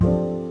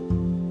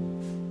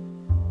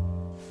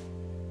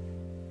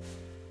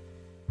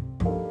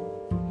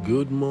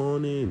Good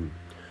morning.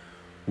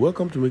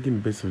 Welcome to Making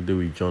the Best of the Day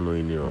with John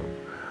O'Neill.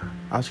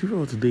 Our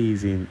scripture for today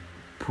is in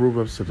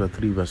Proverbs chapter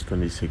 3 verse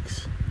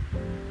 26.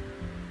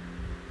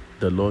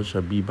 The Lord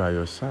shall be by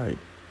your side,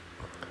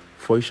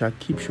 for he shall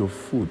keep your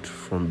foot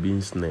from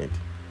being snared.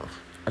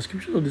 Our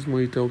scripture of this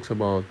morning talks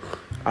about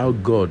how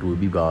God will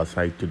be by our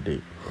side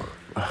today,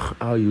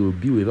 how he will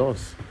be with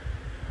us.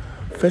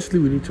 Firstly,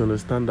 we need to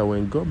understand that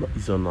when God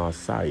is on our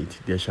side,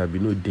 there shall be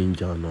no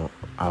danger on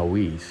our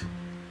ways.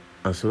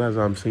 And so that's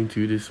what I'm saying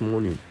to you this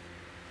morning,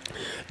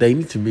 that you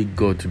need to make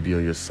God to be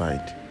on your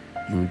side.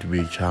 You need to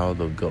be a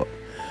child of God.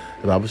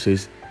 The Bible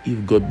says,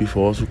 if God be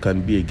for us, who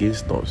can be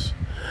against us?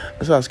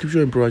 And so our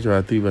scripture in Proverbs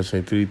chapter 3 verse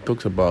 23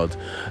 talks about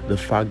the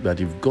fact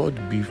that if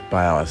God be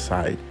by our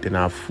side, then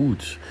our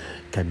foot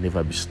can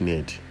never be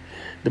snared.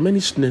 The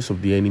many snares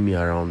of the enemy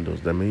around us,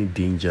 there are many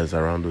dangers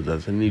around us,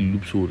 there's many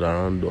loopholes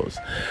around us,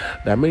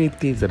 there are many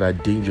things that are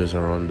dangerous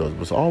around us.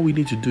 But all we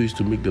need to do is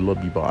to make the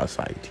Lord be by our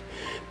side.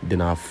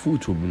 Then our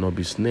foot will not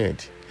be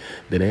snared.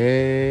 Then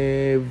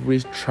every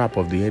trap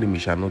of the enemy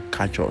shall not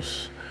catch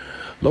us.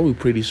 Lord, we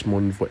pray this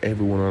morning for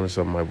everyone under the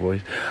sound of my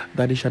voice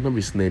that they shall not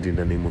be snared in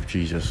the name of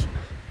Jesus.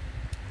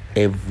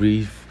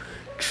 Every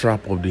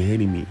trap of the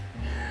enemy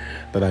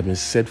that has been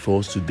set for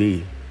us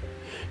today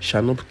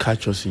shall not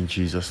catch us in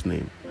Jesus'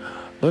 name.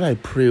 Lord, I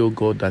pray, oh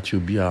God, that you'll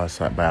be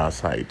by our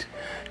side.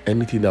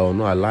 Anything that will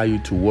not allow you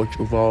to watch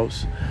over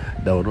us,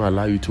 that will not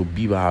allow you to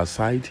be by our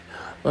side,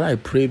 Lord, I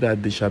pray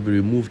that they shall be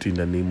removed in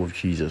the name of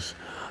Jesus.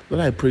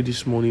 Lord, I pray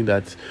this morning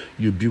that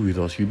you'll be with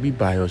us, you'll be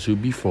by us, you'll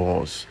be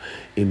for us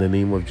in the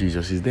name of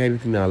Jesus. Is there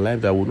anything in our life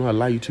that will not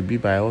allow you to be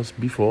by us,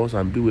 be for us,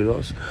 and be with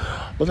us?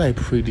 Lord, I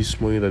pray this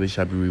morning that they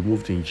shall be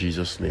removed in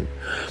Jesus' name.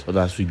 Lord,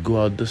 as we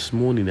go out this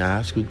morning, I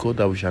ask you, God,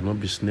 that we shall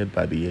not be snared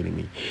by the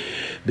enemy.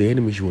 The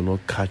enemy will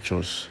not catch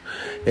us.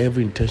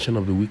 Every intention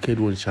of the wicked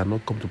one shall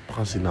not come to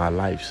pass in our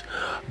lives,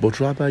 but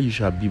rather you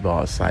shall be by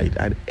our side,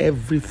 and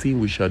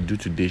everything we shall do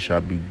today shall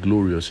be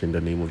glorious in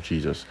the name of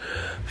Jesus.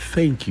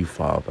 Thank you,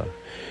 Father.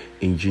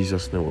 In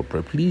Jesus' name we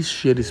pray. Please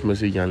share this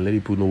message and let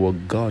people know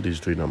what God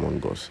is doing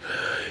among us.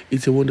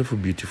 It's a wonderful,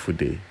 beautiful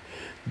day.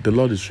 The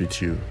Lord is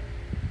with you.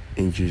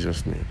 In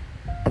Jesus' name.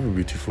 Have a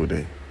beautiful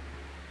day.